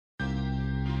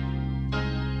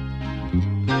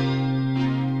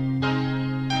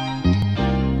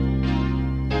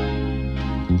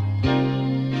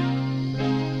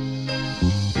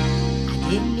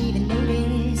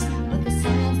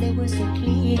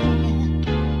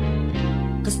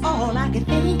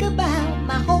about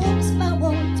my hopes, my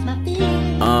wants, my fears.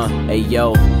 Hey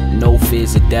yo, no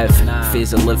fears of death,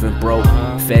 fears of living broke.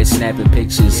 Fed snapping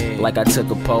pictures like I took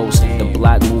a pose. The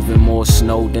block moving more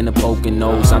snow than a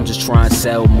Poconos. I'm just trying to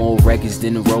sell more records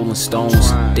than the Rolling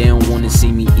Stones. They don't wanna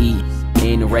see me eat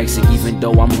anorexic, even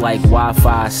though I'm like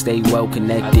Wi-Fi, I stay well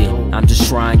connected. I'm just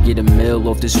trying to get a meal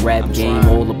off this rap game.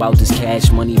 All about this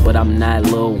cash money, but I'm not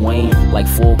Lil Wayne. Like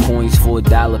 4 coins for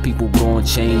 $1, people gon'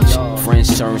 change.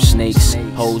 Friends turn snakes,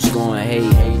 hoes gon'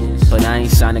 hate. But I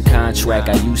ain't signed a contract,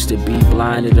 I used to be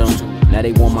blind to them. Now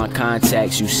they want my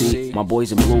contacts, you see. My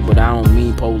boys in blue, but I don't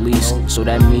mean police. So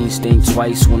that means think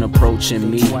twice when approaching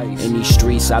me. In these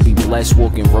streets, I be blessed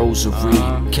walking rosary.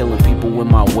 Killing people with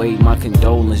my weight, my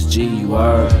condolence, G, you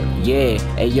heard. Yeah,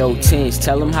 hey yo, Tanch,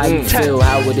 tell them how you feel,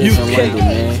 how it is in London,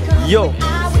 man. Yo,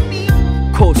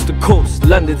 coast to coast,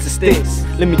 London to States.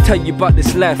 Let me tell you about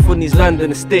this life on these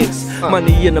London estates.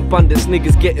 Money in abundance,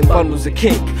 niggas getting bundles of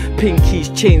cake.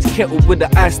 Pinkies, chains, kettle with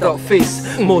an iced out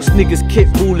face. Most niggas kick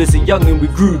rule as a youngin' we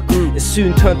grew. It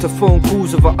soon turned to phone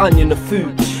calls of an onion of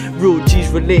food. Real G's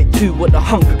relate to what the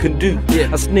hunger can do.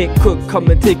 A snake cook, come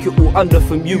and take it all under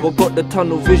from you. I got the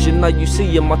tunnel vision, now you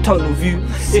see in my tunnel view.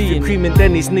 If you're creaming,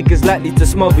 then these niggas likely to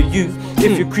smother you.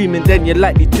 If you're creaming, then you're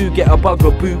likely to get a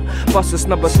bugaboo. Bust a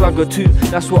snub, a slug or two,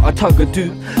 that's what a tugger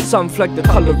do. Some flag the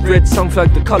colour red, some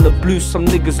flag the colour blue. Some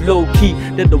niggas low key,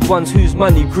 they're the ones whose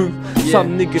money grew.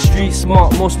 Some niggas street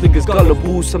smart, most niggas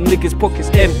gullible. Some niggas pockets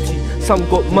empty, some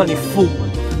got money full.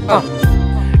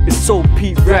 It's so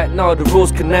peak right now, the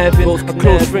road's conniving. A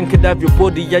close friend could have your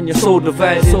body and your soul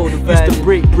divided. Used to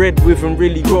break bread with and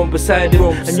really grown beside him.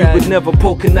 And you would never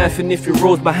poke a knife in if your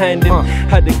road's behind him.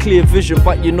 Had a clear vision,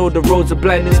 but you know the roads are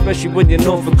blinding. Especially when you're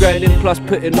known for grinding, plus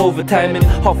putting overtime in.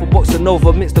 Half a box of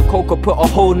Nova, mix the coca, put a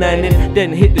whole 9 in.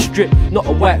 Then hit the strip, not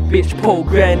a white bitch, pole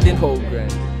grinding.